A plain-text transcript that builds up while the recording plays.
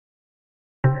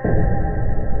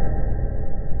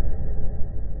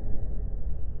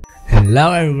Hello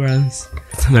everyone.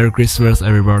 Merry Christmas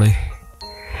everybody.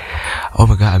 Oh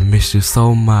my god, I miss you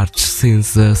so much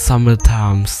since the summer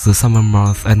times, the summer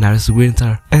month, and now it's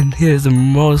winter. And here's the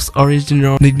most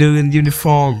original Nig Nugen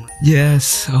uniform.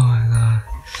 Yes, oh my god.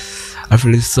 I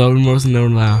feel so emotional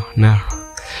now.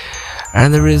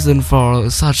 And the reason for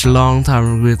such a long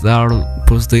time without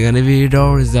posting any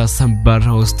video is that some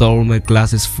butthole stole my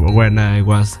glasses when I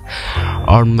was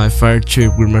on my third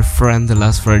trip with my friend, the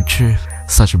last third trip.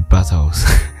 Such buttholes.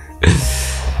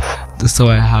 So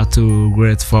I had to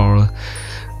wait for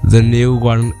the new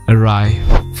one arrive.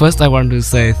 First I want to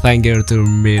say thank you to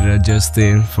Mr.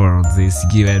 Justin for this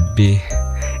USB.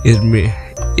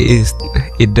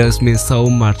 It does mean so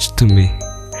much to me.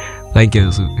 Thank you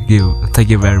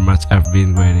very much. I've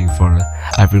been waiting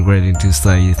to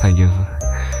say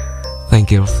thank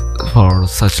you for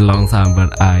such a long time,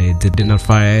 but I did not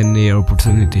find any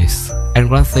opportunities. And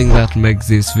one thing that makes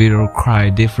this video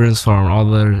quite different from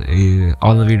other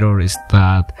videos is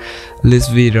that this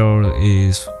video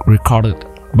is recorded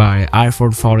by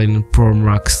iPhone 14 Pro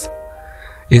Max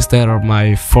instead of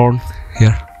my phone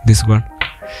here, this one.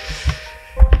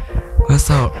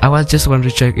 So I just want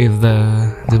to check if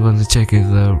the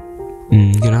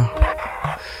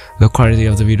the quality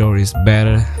of the video is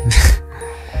better.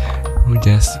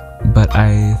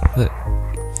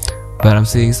 But I'm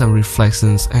seeing some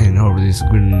reflections, and hope this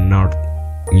will not,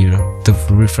 the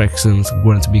reflections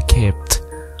won't be kept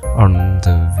on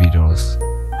the videos.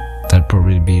 That'd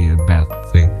probably be a bad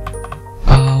thing.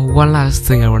 One last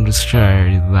thing I want to share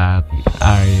is that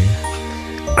I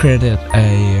created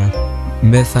a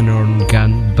methanol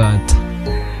gun, but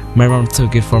my mom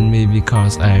took it from me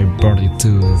because I brought it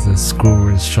to the school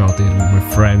and shot it with my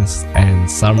friends,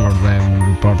 and some of them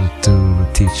reported to the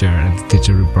teacher, and the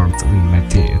teacher reported to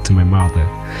my mother.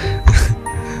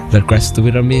 That quite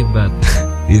stupid of me, but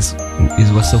it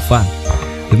was so fun.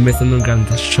 The methanol gun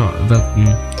that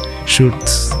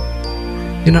shoots.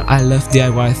 I love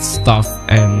DIY stuff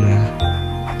and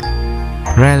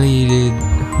rarely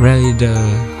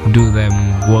do them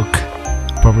work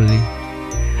properly.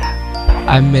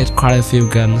 I made quite a few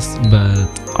guns, but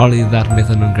only that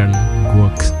methanol gun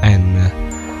works and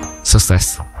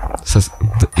success.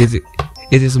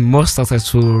 It is the most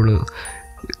successful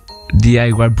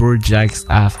DIY projects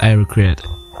I've ever created.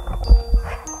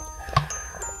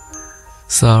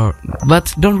 So,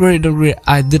 but don't worry.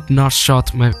 I did not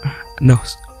shoot my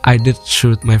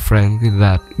friend with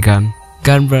that gun,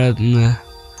 but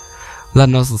that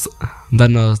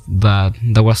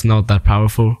was not that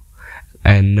powerful,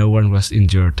 and no one was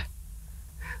injured.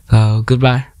 So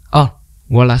goodbye. Oh,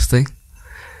 one last thing.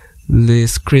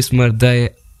 This Christmas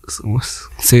day,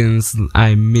 since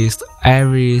I missed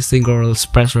every single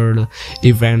special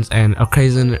event and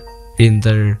occasion in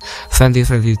the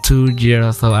 2022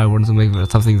 year, so I want to make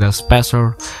something that's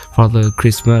special for the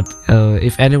Christmas.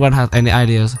 If anyone has any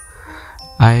ideas,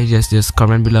 I just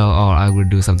comment below, or I will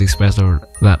do something special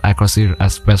that I consider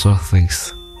as special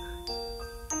things.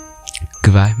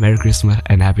 Goodbye, Merry Christmas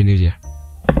and Happy New Year.